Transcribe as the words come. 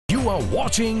You are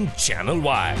watching Channel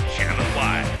Y. Channel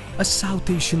Y, a South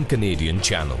Asian Canadian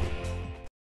channel.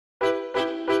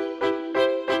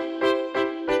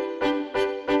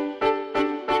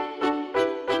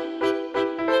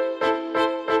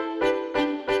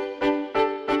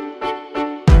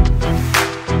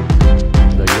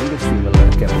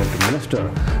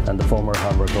 And the former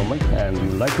Harbour government, and we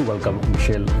would like to welcome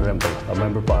Michelle Rempel, a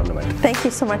member of Parliament. Thank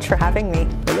you so much for having me.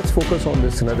 Well, let's focus on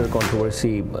this another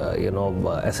controversy,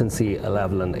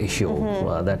 SNC-Lavalin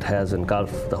issue that has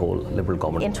engulfed the whole Liberal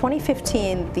government. In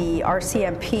 2015, the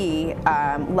RCMP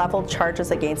leveled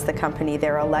charges against the company.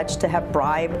 They're alleged to have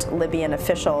bribed Libyan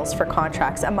officials for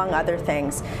contracts, among other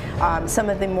things. Some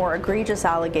of the more egregious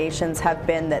allegations have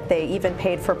been that they even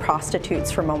paid for prostitutes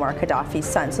for Muammar Gaddafi's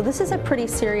son. So this is a pretty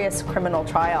serious criminal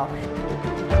trial.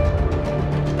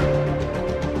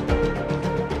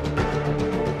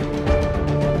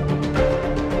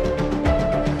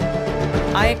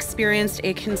 I experienced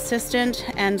a consistent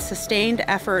and sustained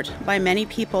effort by many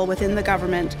people within the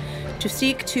government to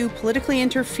seek to politically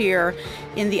interfere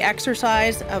in the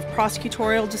exercise of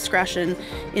prosecutorial discretion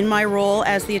in my role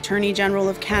as the Attorney General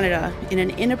of Canada in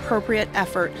an inappropriate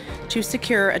effort to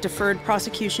secure a deferred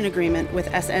prosecution agreement with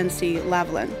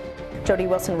SNC-Lavalin. Jadoo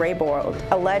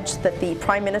Wilson-Raybould alleged that the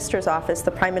Prime Minister's office, the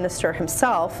Prime Minister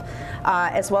himself,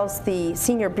 as well as the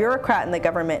senior bureaucrat in the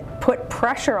government, put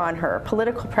pressure on her,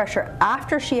 political pressure,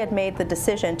 after she had made the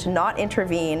decision to not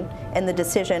intervene in the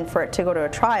decision for it to go to a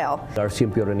trial.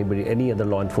 RCMP or any other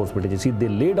law enforcement agency, they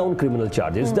lay down criminal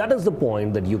charges. That is the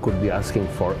point that you could be asking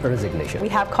for a resignation. We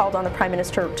have called on the Prime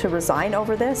Minister to resign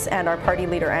over this, and our party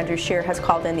leader, Andrew Scheer, has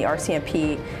called in the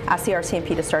RCMP, asked the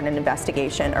RCMP to start an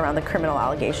investigation around the criminal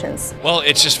allegations. Well,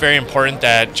 it's just very important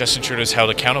that Justin Trudeau is held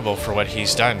accountable for what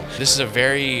he's done. This is a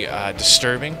very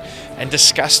disturbing and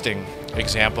disgusting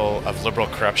example of Liberal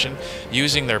corruption,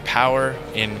 using their power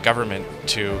in government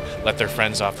to let their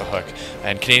friends off the hook.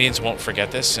 And Canadians won't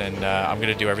forget this, and I'm going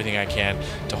to do everything I can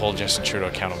to hold Justin Trudeau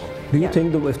accountable. Do you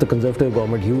think that if the Conservative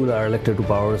government, you are elected to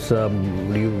powers,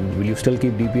 will you still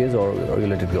keep DPS or you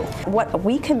let it go? What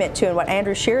we commit to, and what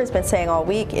Andrew Scheer has been saying all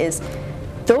week, is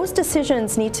those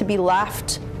decisions need to be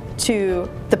left to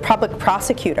the public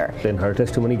prosecutor. In her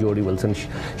testimony, Jadoo Wilson,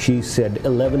 she said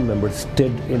 11 members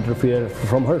did interfere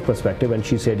from her perspective, and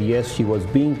she said yes, she was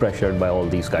being pressured by all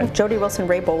these guys. What Jadoo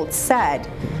Wilson-Raybould said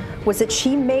was that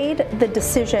she made the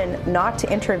decision not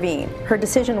to intervene. Her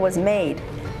decision was made,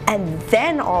 and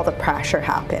then all the pressure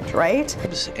happened, right?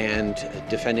 And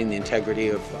defending the integrity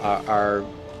of our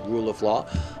rule of law,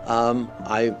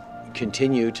 I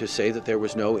continue to say that there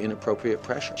was no inappropriate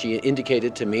pressure. She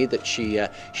indicated to me that she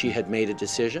had made a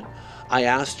decision. I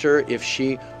asked her if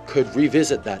she could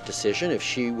revisit that decision, if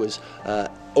she was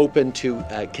open to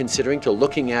considering, to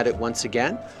looking at it once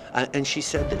again, and she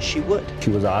said that she would. She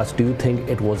was asked, do you think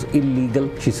it was illegal?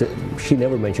 She said, she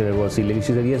never mentioned it was illegal.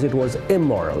 She said, yes, it was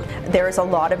immoral. There is a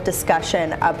lot of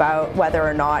discussion about whether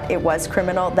or not it was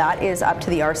criminal. That is up to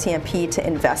the RCMP to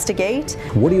investigate.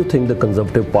 What do you think the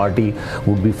Conservative Party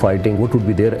would be fighting? What would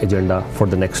be their agenda for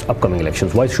the next upcoming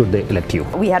elections? Why should they elect you?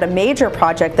 We had a major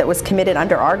project that was committed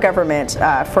under our government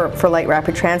for light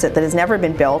rapid transit that has never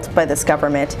been built by this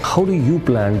government. How do you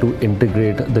plan to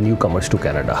integrate the newcomers to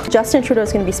Canada? Justin Trudeau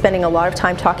is going to be spending a lot of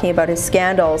time talking about his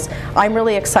scandals. I'm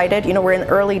really excited. You know, we're in the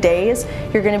early days.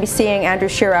 You're going to be seeing Andrew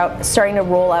Scheer starting to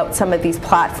roll out some of these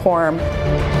platforms.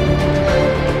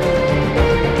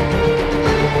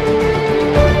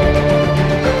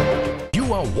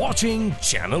 You are watching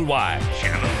Channel Y.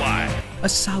 Channel Y, a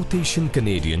South Asian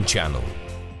Canadian channel.